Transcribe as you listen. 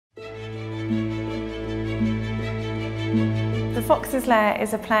The Fox's Lair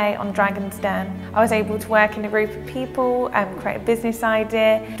is a play on Dragon's Den. I was able to work in a group of people and create a business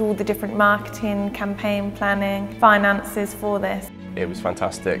idea, do all the different marketing, campaign planning, finances for this. It was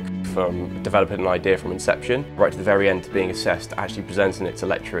fantastic, from developing an idea from inception right to the very end to being assessed, actually presenting it to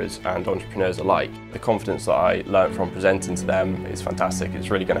lecturers and entrepreneurs alike. The confidence that I learnt from presenting to them is fantastic. It's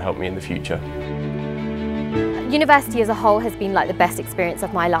really going to help me in the future. University as a whole has been like the best experience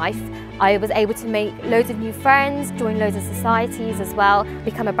of my life. I was able to make loads of new friends, join loads of societies as well,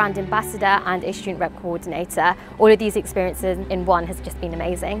 become a brand ambassador and a student rep coordinator. All of these experiences in one has just been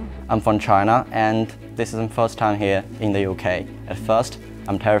amazing. I'm from China and this is my first time here in the UK. At first,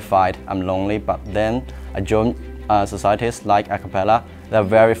 I'm terrified, I'm lonely, but then I joined societies like a cappella. They're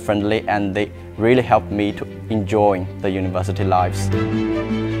very friendly and they really helped me to enjoy the university lives.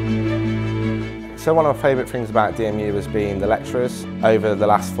 So one of my favourite things about DMU has been the lecturers. Over the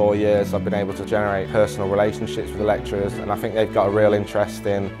last 4 years I've been able to generate personal relationships with the lecturers, and I think they've got a real interest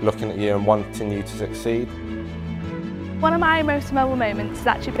in looking at you and wanting you to succeed. One of my most memorable moments is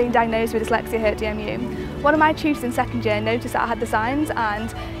actually being diagnosed with dyslexia here at DMU. One of my tutors in second year noticed that I had the signs and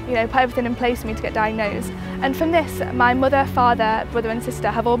put everything in place for me to get diagnosed. And from this, my mother, father, brother and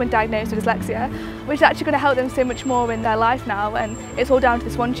sister have all been diagnosed with dyslexia, which is actually going to help them so much more in their life now, and it's all down to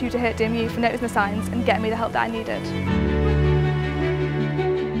this one tutor here at DMU for noticing the signs and getting me the help that I needed.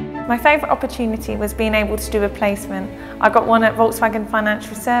 My favourite opportunity was being able to do a placement. I got one at Volkswagen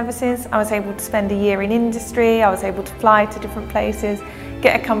Financial Services. I was able to spend a year in industry, I was able to fly to different places,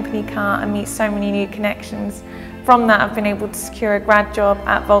 get a company car and meet so many new connections. From that I've been able to secure a grad job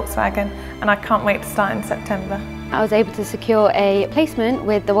at Volkswagen and I can't wait to start in September. I was able to secure a placement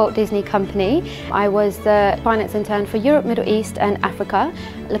with the Walt Disney Company. I was the finance intern for Europe, Middle East and Africa,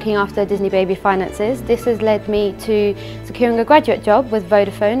 looking after Disney baby finances. This has led me to securing a graduate job with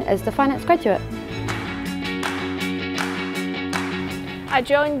Vodafone as the finance graduate. I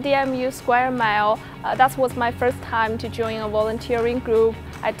joined DMU Square Mile. That was my first time to join a volunteering group.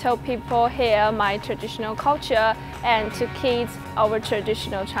 I told people here my traditional culture and to kids our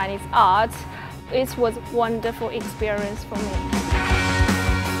traditional Chinese art. It was a wonderful experience for me.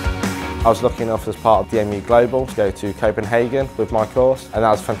 I was lucky enough as part of DMU Global to go to Copenhagen with my course, and that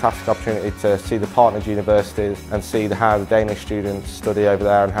was a fantastic opportunity to see the partnered universities and see how the Danish students study over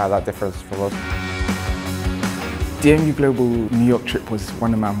there and how that differs from us. DMU Global New York trip was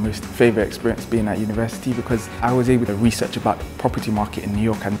one of my most favourite experiences being at university, because I was able to research about the property market in New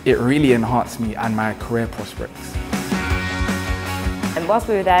York and it really enhanced me and my career prospects. And whilst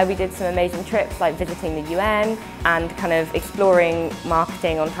we were there, we did some amazing trips like visiting the UN and kind of exploring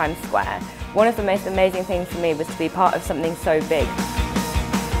marketing on Times Square. One of the most amazing things for me was to be part of something so big.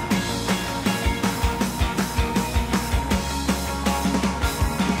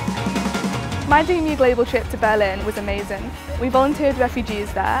 My DMU Global trip to Berlin was amazing. We volunteered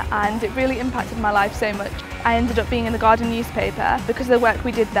refugees there and it really impacted my life so much. I ended up being in the Guardian newspaper because of the work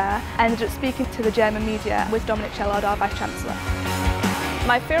we did there. I ended up speaking to the German media with Dominic Schellard, our Vice-Chancellor.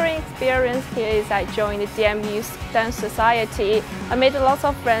 My favorite experience here is I joined the DMU Dance Society. I made lots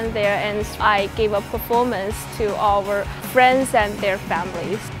of friends there and I gave a performance to our friends and their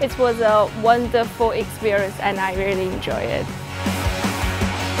families. It was a wonderful experience and I really enjoyed it.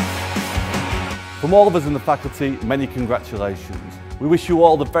 From all of us in the faculty, many congratulations. We wish you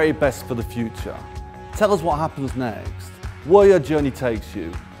all the very best for the future. Tell us what happens next, where your journey takes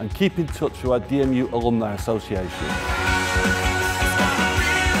you, and keep in touch with our DMU Alumni Association.